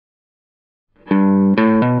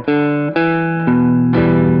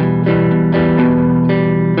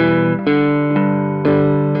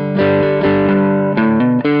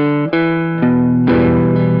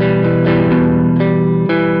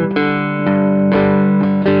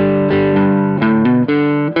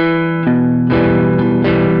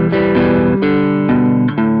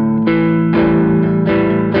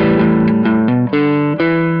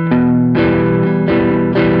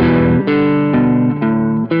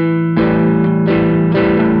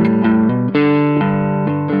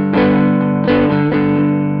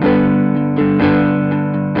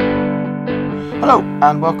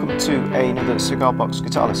and welcome to another Cigar Box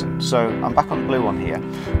guitar lesson. So I'm back on the blue one here,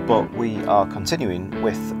 but we are continuing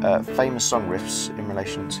with famous song riffs in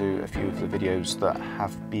relation to a few of the videos that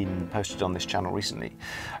have been posted on this channel recently.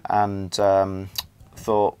 And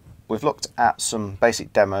thought we've looked at some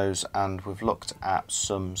basic demos and we've looked at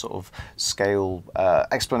some sort of scale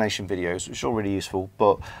explanation videos, which are all really useful,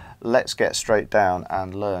 but let's get straight down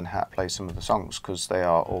and learn how to play some of the songs, because they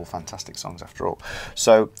are all fantastic songs after all.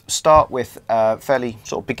 So start with a fairly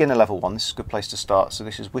sort of beginner level one. This is a good place to start. So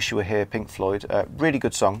this is Wish You Were Here, Pink Floyd. Really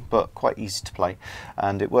good song, but quite easy to play,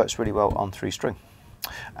 and it works really well on 3-string.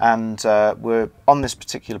 And we're on this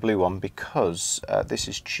particular blue one because this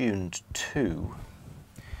is tuned to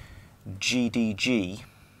GDG.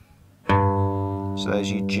 So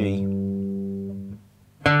there's your G,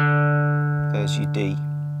 there's your D,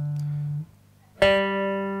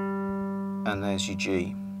 and there's your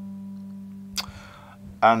G.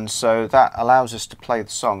 And so that allows us to play the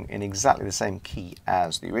song in exactly the same key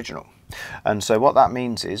as the original. And so what that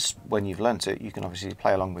means is, when you've learnt it, you can obviously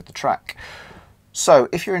play along with the track. So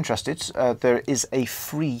if you're interested, there is a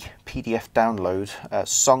free PDF download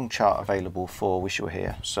song chart available for Wish You Were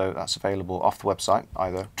Here. So that's available off the website,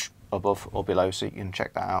 either above or below, so you can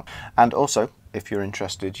check that out. And also, if you're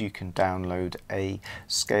interested, you can download a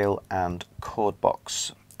scale and chord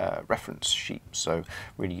box reference sheet. So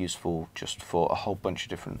really useful just for a whole bunch of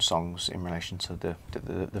different songs in relation to the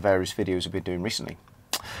various videos we've been doing recently.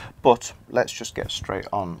 But let's just get straight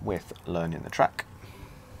on with learning the track.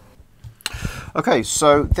 Okay,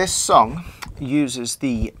 so this song uses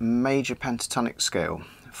the major pentatonic scale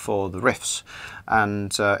for the riffs,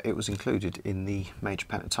 and it was included in the major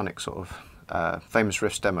pentatonic sort of famous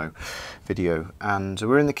riffs demo video, and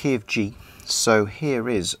we're in the key of G. So here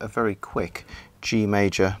is a very quick G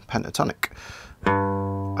major pentatonic.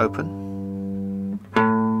 Open,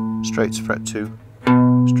 straight to fret 2,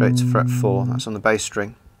 straight to fret 4, that's on the bass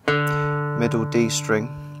string, middle D string,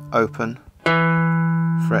 open,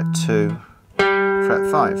 fret 2, fret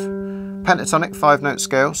 5. Pentatonic 5-note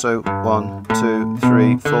scale, so 1, 2,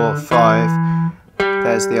 3, 4, 5.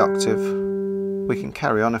 There's the octave. We can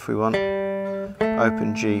carry on if we want.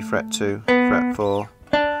 Open G, fret 2, fret 4,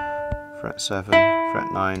 fret 7,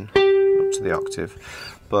 fret 9, up to the octave.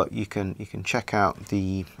 But you can check out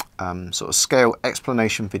the sort of scale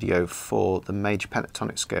explanation video for the major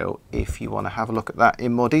pentatonic scale if you want to have a look at that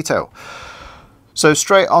in more detail. So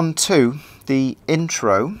straight on to the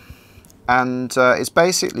intro. And it's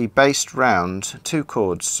basically based around 2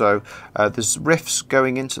 chords. So there's riffs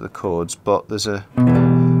going into the chords, but there's an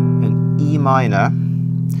E minor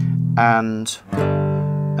and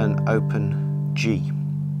an open G.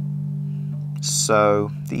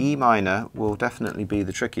 So the E minor will definitely be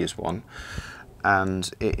the trickiest one, and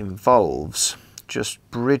it involves just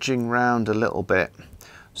bridging round a little bit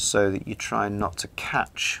so that you try not to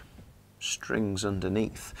catch strings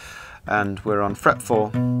underneath. And we're on fret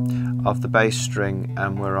 4 of the bass string,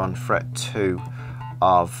 and we're on fret 2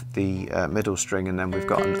 of the middle string, and then we've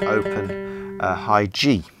got an open high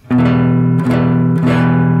G.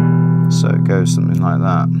 So it goes something like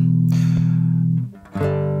that.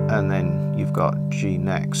 And then you've got G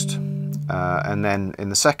next. And then in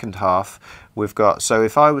the second half, we've got, so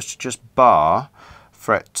if I was to just bar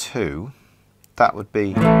fret 2, that would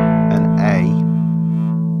be an A.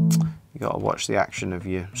 You've got to watch the action of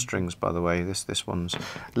your strings, by the way. This one's a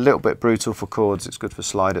little bit brutal for chords. It's good for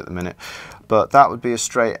slide at the minute. But that would be a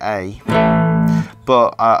straight A.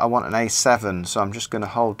 But I want an A7, so I'm just going to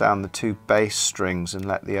hold down the 2 bass strings and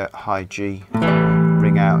let the high G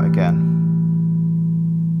ring out again.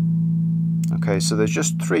 Okay, so there's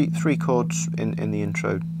just three chords in the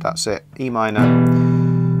intro. That's it. E minor.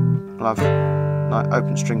 I'll have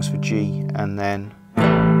open strings for G, and then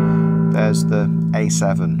there's the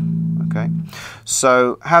A7. Okay,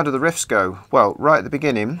 so how do the riffs go? Well, right at the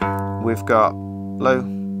beginning, we've got low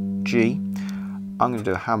G. I'm going to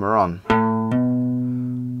do a hammer on.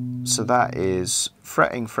 So that is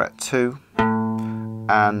fretting fret 2,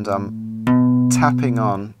 and I'm tapping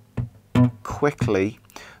on quickly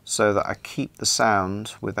so that I keep the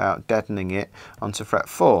sound without deadening it onto fret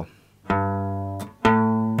 4.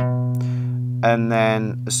 And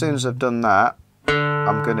then as soon as I've done that,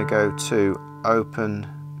 I'm going to go to open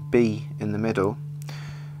B in the middle,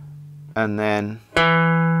 and then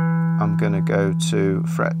I'm going to go to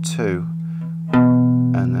fret 2,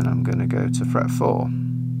 and then I'm going to go to fret 4,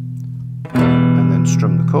 and then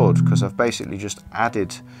strum the chord, because I've basically just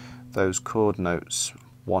added those chord notes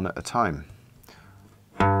one at a time.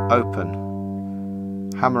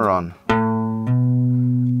 Open, hammer on,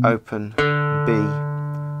 open B,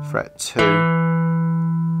 fret 2,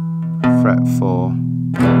 fret 4,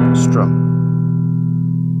 strum.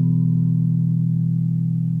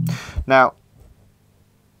 Now,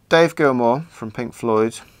 Dave Gilmour from Pink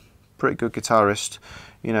Floyd, pretty good guitarist,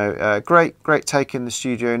 you know, great take in the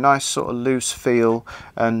studio, nice sort of loose feel,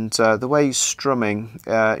 and the way he's strumming,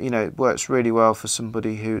 you know, it works really well for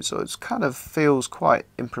somebody who sort of kind of feels quite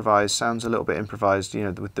improvised, sounds a little bit improvised, you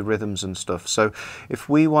know, with the rhythms and stuff. So if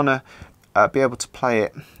we want to be able to play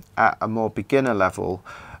it at a more beginner level,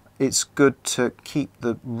 it's good to keep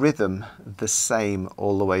the rhythm the same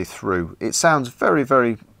all the way through. It sounds very,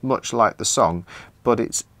 very much like the song, but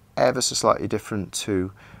it's ever so slightly different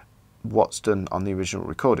to what's done on the original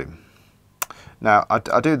recording. Now,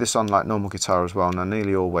 I do this on like normal guitar as well, and I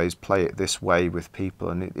nearly always play it this way with people,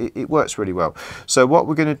 and it works really well. So what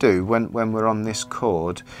we're going to do when we're on this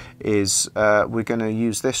chord is we're going to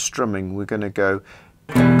use this strumming. We're going to go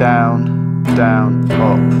down, down,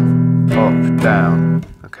 up, up, down.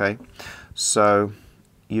 Okay, so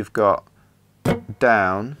you've got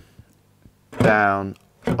down, down,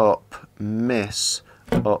 up, miss,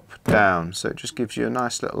 up, down. So it just gives you a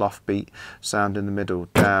nice little offbeat sound in the middle.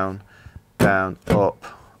 Down, down, up,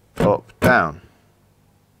 up, down.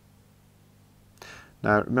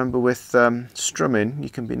 Now remember, with strumming you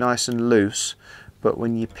can be nice and loose, but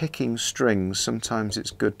when you're picking strings sometimes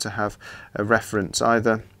it's good to have a reference,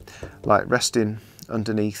 either like resting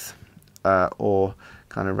underneath or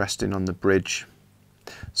kind of resting on the bridge.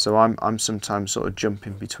 So I'm sometimes sort of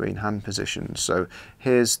jumping between hand positions. So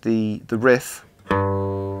here's the riff,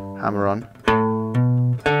 hammer on,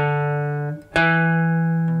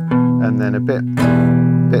 and then a bit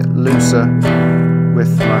looser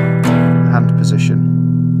with my hand position.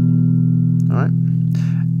 All right,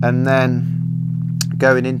 and then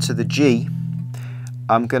going into the G,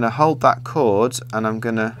 I'm going to hold that chord and I'm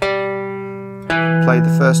going to play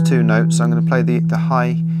the first two notes. I'm going to play the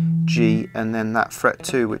high G and then that fret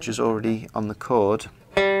 2, which is already on the chord,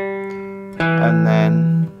 and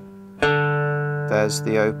then there's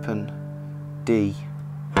the open D,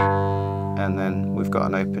 and then we've got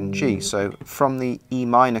an open G. So from the E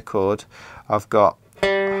minor chord I've got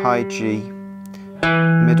high G,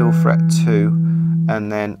 middle fret 2,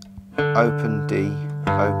 and then open D,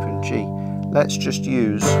 open G. Let's just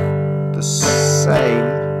use the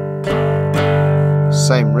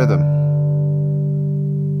same rhythm,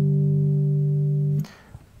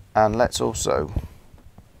 and let's also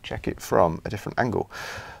check it from a different angle.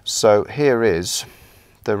 So here is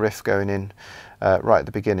the riff going in right at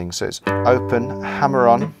the beginning. So it's open, hammer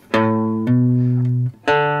on,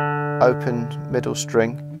 open middle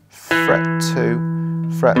string, fret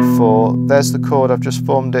 2, fret 4. There's the chord, I've just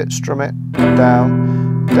formed it, strum it,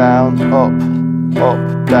 down, down,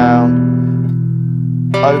 up,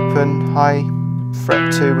 down, open, high,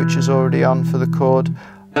 fret 2, which is already on for the chord,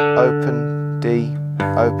 open D,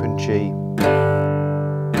 open G.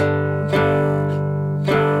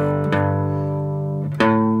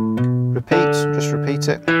 Repeat, just repeat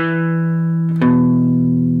it.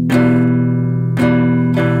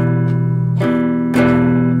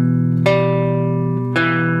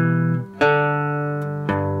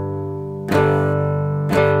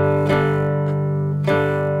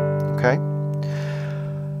 Okay.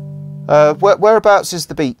 Whereabouts is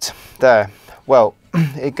the beat there? Well,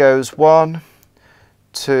 it goes 1,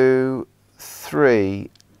 2, 3,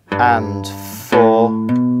 and 4,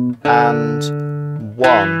 and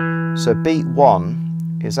 1. So beat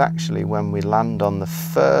 1 is actually when we land on the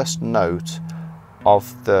first note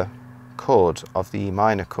of the chord, of the E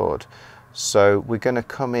minor chord. So we're going to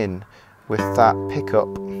come in with that pickup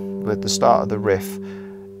with the start of the riff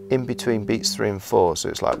in between beats 3 and 4. So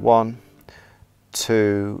it's like 1,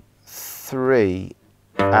 2, 3,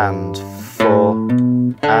 and 4,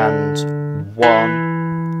 and 1,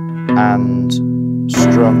 and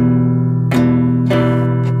strum,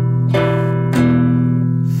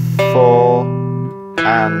 4,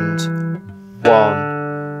 and 1,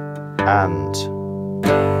 and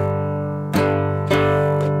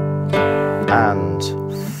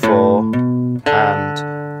 4, and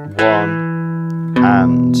 1,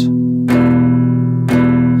 and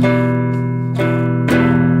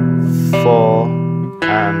 4,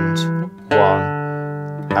 and 1,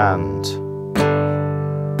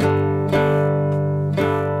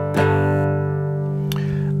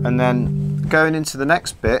 and then going into the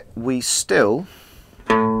next bit, we still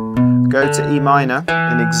go to E minor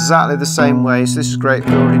in exactly the same way. So this is great,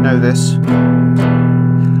 we already know this.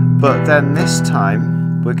 But then this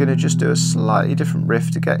time we're going to just do a slightly different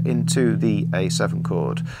riff to get into the A7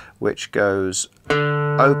 chord, which goes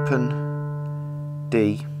open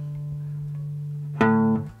D,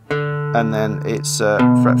 and then it's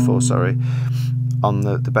fret 4, sorry, on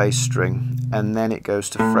the bass string, and then it goes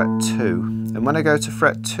to fret 2. And when I go to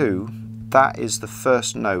fret 2, that is the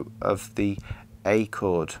first note of the A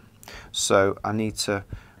chord. So I need to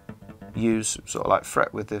use sort of like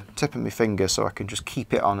fret with the tip of my finger so I can just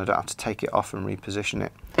keep it on. I don't have to take it off and reposition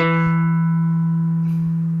it.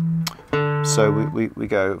 So we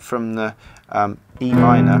go from the E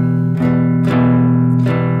minor,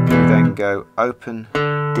 we then go open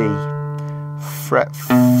D, fret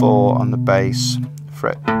 4 on the bass,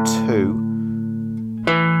 fret 2,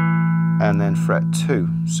 and then fret 2.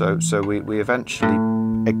 So we eventually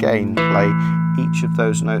again play each of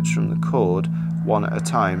those notes from the chord one at a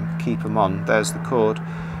time, keep them on. There's the chord,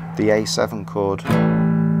 the A7 chord,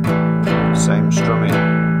 same strumming.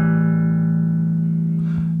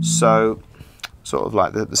 So sort of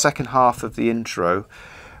like the second half of the intro,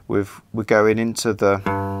 we're going into the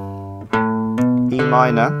E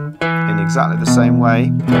minor in exactly the same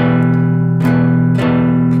way,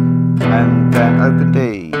 and then open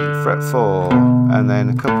D, fret 4, and then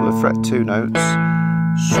a couple of fret 2 notes,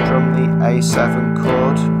 strum the A7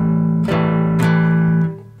 chord,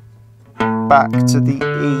 back to the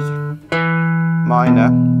E minor,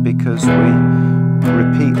 because we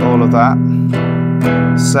repeat all of that,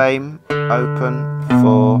 same, open,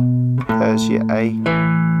 4, there's your A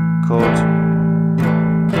chord,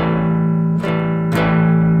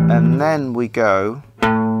 and then we go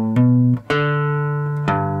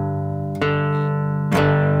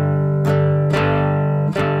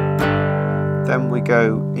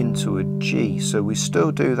into a G. So we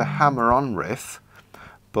still do the hammer-on riff,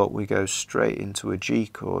 but we go straight into a G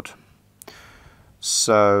chord.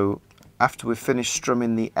 So after we've finished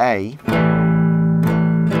strumming the A,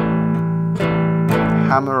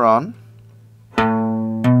 hammer on,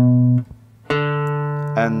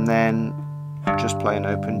 and then just play an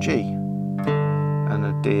open G and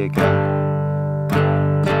a D again.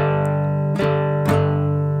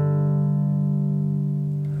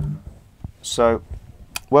 So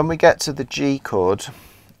when we get to the G chord,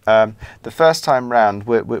 the first time round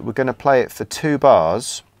we're going to play it for 2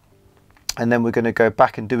 bars, and then we're going to go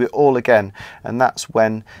back and do it all again, and that's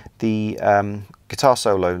when the guitar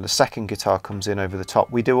solo, the second guitar comes in over the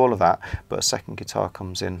top. We do all of that, but a second guitar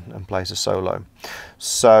comes in and plays a solo.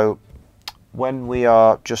 So when we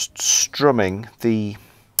are just strumming the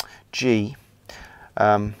G,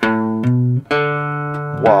 1, 2,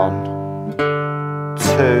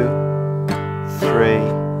 3,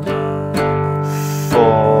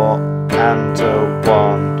 4, and a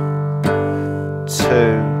 1, 2,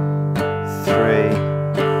 3,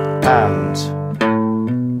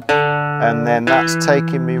 and then that's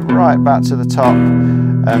taking me right back to the top,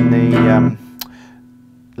 and the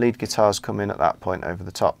lead guitars come in at that point over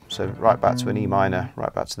the top. So right back to an E minor,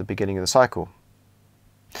 right back to the beginning of the cycle.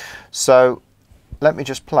 So let me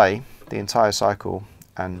just play the entire cycle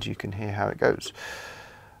and you can hear how it goes.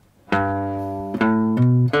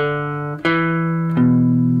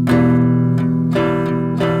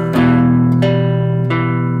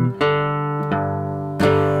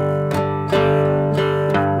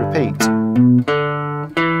 Repeat.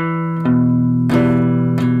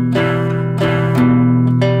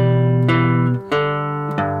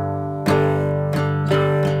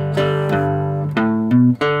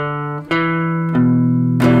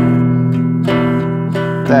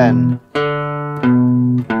 Then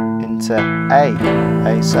into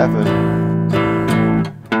A7,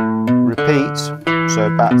 repeat, so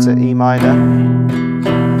back to E minor,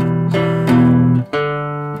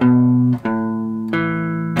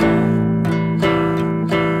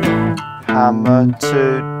 hammer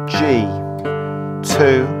to G,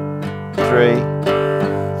 2, 3,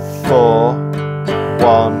 4,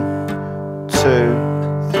 1, 2,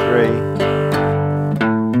 3,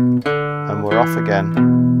 and we're off again.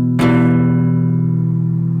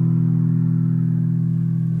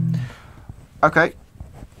 Okay,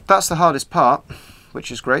 that's the hardest part,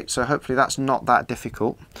 which is great, so hopefully that's not that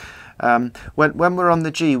difficult. When we're on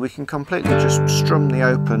the G, we can completely just strum the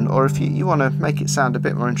open, or if you want to make it sound a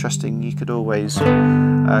bit more interesting, you could always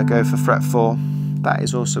go for fret 4. That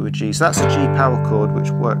is also a G, so that's a G power chord,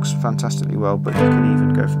 which works fantastically well, but you can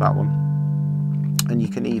even go for that one. And you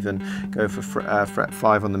can even go for fret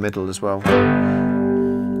 5 on the middle as well,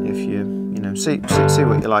 if you know, see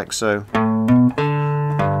what you like. So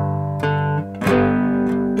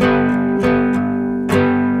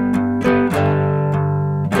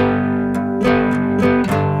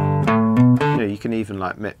you can even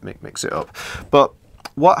like mix it up. But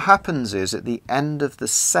what happens is at the end of the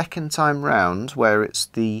second time round, where it's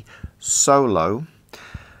the solo,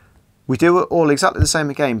 We do it all exactly the same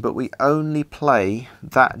again, but we only play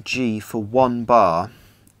that G for 1 bar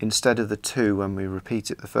instead of the 2 when we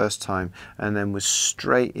repeat it the first time, and then we're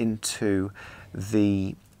straight into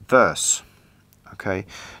the verse. Okay,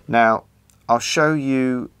 now I'll show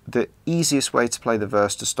you the easiest way to play the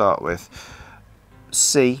verse to start with.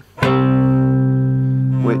 C,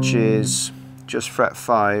 which is just fret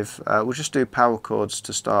 5, we'll just do power chords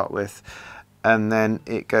to start with, and then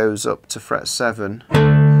it goes up to fret 7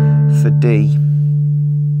 for D.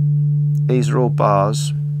 These are all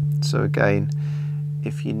bars, so again,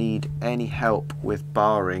 if you need any help with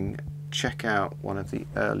barring, check out one of the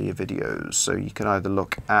earlier videos. So you can either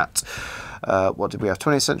look at, what did we have,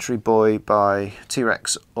 20th Century Boy by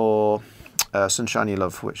T-Rex, or Sunshine You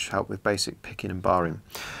Love, which help with basic picking and barring.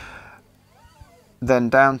 Then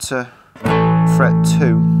down to fret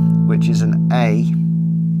 2, which is an A,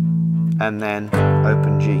 and then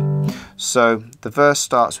open G. So the verse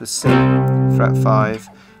starts with C, fret 5,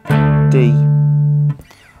 D,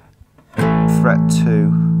 fret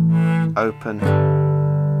 2, open,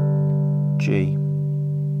 G,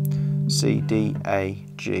 C, D, A,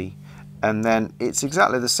 G. And then it's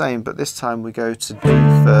exactly the same, but this time we go to D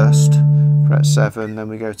first, fret 7, then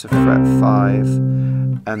we go to fret 5,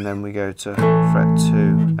 and then we go to fret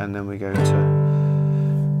 2, and then we go to...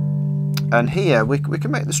 And here we can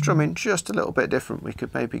make the strumming just a little bit different. We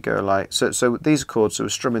could maybe go like, so these are chords, so we're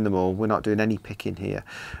strumming them all. We're not doing any picking here.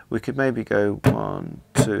 We could maybe go 1,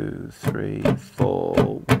 2, 3,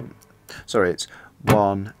 4. Sorry, it's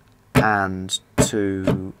 1 and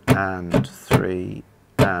 2 and 3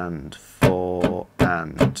 and 4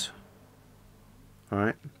 and. All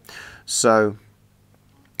right. So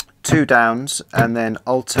 2 downs and then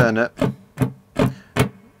alternate.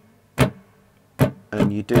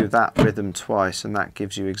 And you do that rhythm twice, and that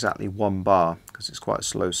gives you exactly 1 bar because it's quite a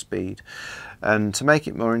slow speed. And to make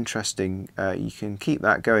it more interesting, you can keep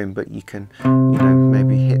that going, but you can,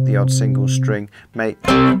 maybe hit the odd single string, make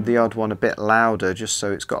the odd one a bit louder, just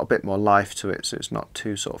so it's got a bit more life to it, so it's not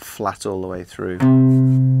too sort of flat all the way through.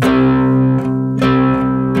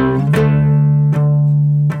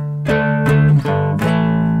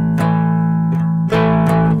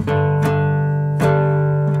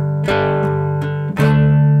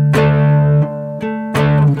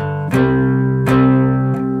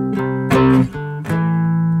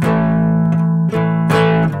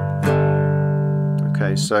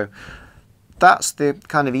 So that's the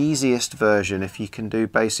kind of easiest version if you can do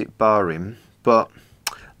basic barring, but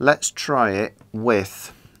let's try it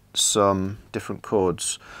with some different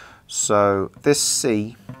chords. So this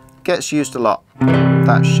C gets used a lot.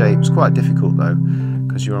 That shape's quite difficult though,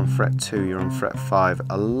 because you're on fret 2, you're on fret 5.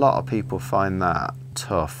 A lot of people find that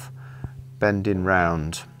tough, bending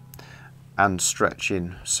round and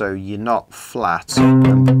stretching, so you're not flat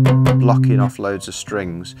and blocking off loads of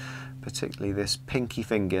strings. Particularly this pinky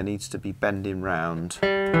finger needs to be bending round.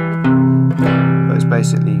 But it's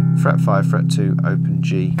basically fret 5, fret 2, open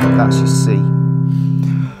G. That's your C.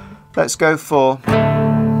 Let's go for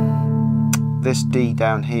this D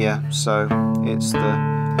down here. So it's the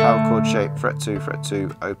power chord shape, fret 2,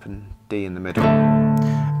 open D in the middle.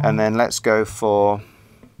 And then let's go for,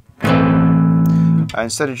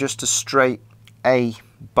 instead of just a straight A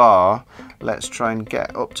bar, let's try and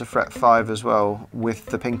get up to fret 5 as well with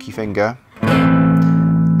the pinky finger,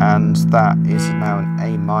 and that is now an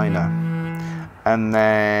A minor. And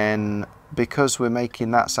then because we're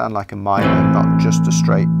making that sound like a minor, not just a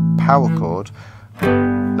straight power chord,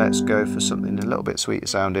 let's go for something a little bit sweeter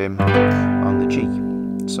sounding on the G.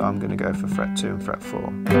 So I'm going to go for fret 2 and fret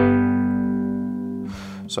 4.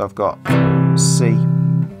 So I've got C,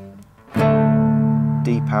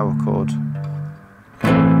 D power chord,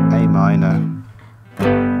 A minor,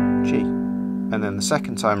 G. And then the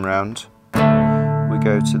second time round, we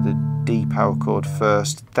go to the D power chord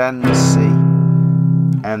first, then the C,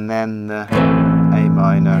 and then the A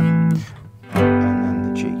minor, and then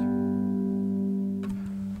the G.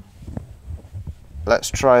 Let's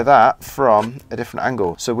try that from a different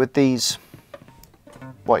angle. So with these,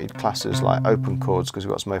 what you'd class as like open chords, because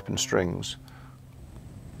we've got some open strings,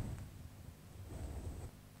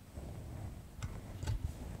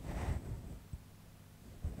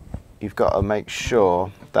 you've got to make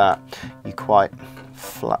sure that you're quite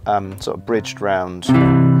flat, sort of bridged round. So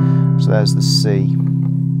there's the C,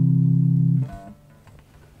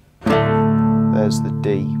 there's the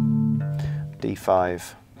D,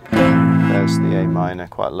 D5, there's the A minor,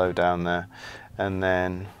 quite low down there, and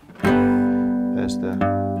then there's the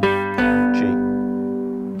G.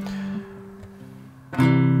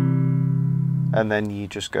 And then you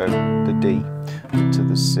just go the D to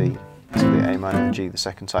the C to the A minor and G the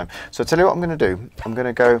second time. So I'll tell you what I'm going to do. I'm going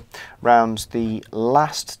to go round the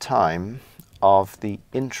last time of the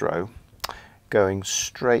intro, going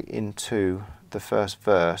straight into the first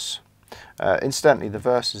verse. Incidentally, the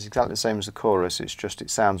verse is exactly the same as the chorus, it's just it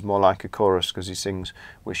sounds more like a chorus because he sings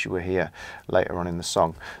 "Wish You Were Here" later on in the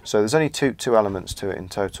song. So there's only two elements to it in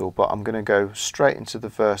total, but I'm going to go straight into the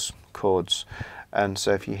verse chords. And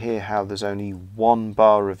so if you hear how there's only one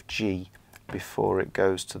bar of G before it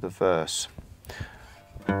goes to the verse.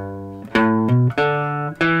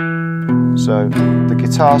 So the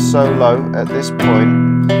guitar solo at this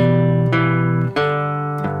point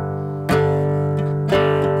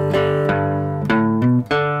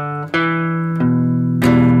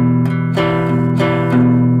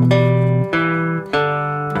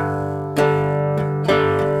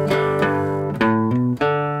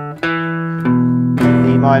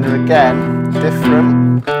E minor again,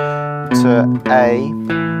 different to A.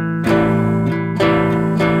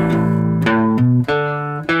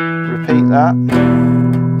 Repeat that.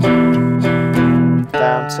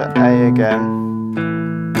 Down to A again.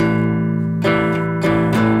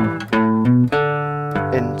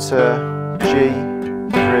 Into G,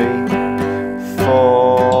 3,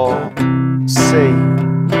 4, C.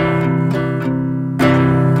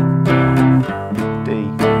 D.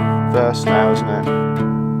 Verse now, isn't it?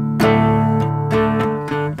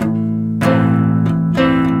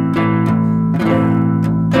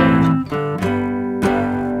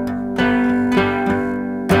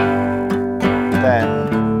 Then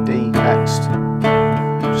D next.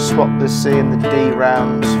 Swap the C and the D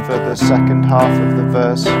rounds for the second half of the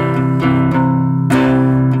verse.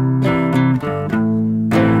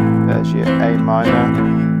 There's your A minor.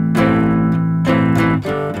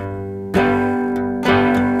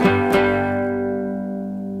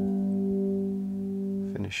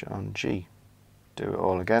 Finish it on G. Do it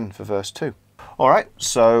all again for verse 2. Alright,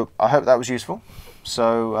 so I hope that was useful.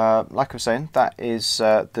 So like I was saying, that is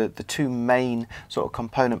the two main sort of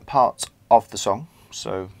component parts of the song,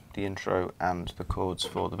 so the intro and the chords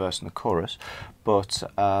for the verse and the chorus, but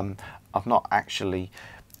I've not actually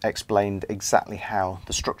explained exactly how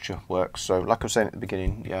the structure works. So like I was saying at the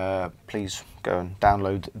beginning, please go and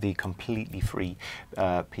download the completely free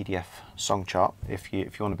PDF song chart if you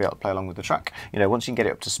want to be able to play along with the track. You know, once you can get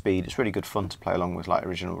it up to speed, it's really good fun to play along with like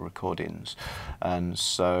original recordings, and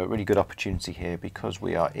so really good opportunity here because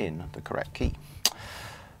we are in the correct key.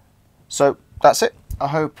 So that's it. I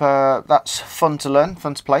hope that's fun to learn,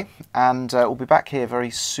 fun to play, and we'll be back here very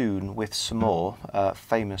soon with some more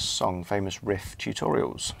famous song, famous riff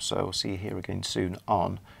tutorials. So we'll see you here again soon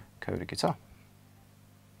on Coda Guitar.